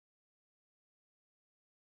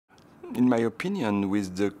In my opinion,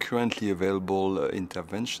 with the currently available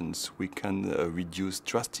interventions, we can reduce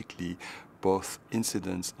drastically both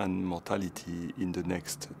incidence and mortality in the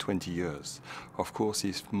next 20 years. Of course,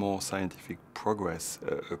 if more scientific progress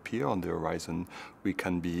appear on the horizon, we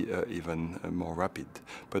can be even more rapid.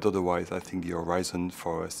 But otherwise, I think the horizon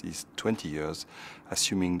for us is 20 years,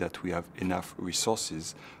 assuming that we have enough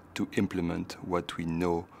resources to implement what we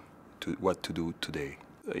know what to do today.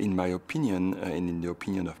 In my opinion, and in the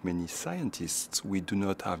opinion of many scientists, we do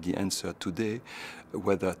not have the answer today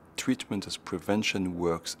whether treatment as prevention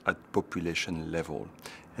works at population level.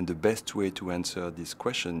 And the best way to answer this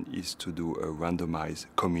question is to do a randomized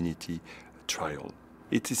community trial.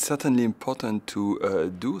 It is certainly important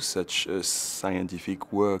to do such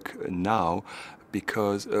scientific work now,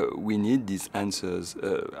 because we need these answers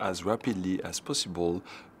as rapidly as possible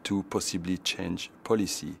to possibly change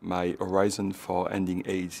policy. My horizon for ending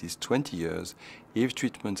AIDS is 20 years. If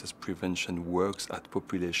treatment as prevention works at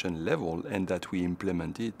population level and that we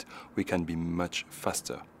implement it, we can be much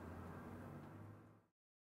faster.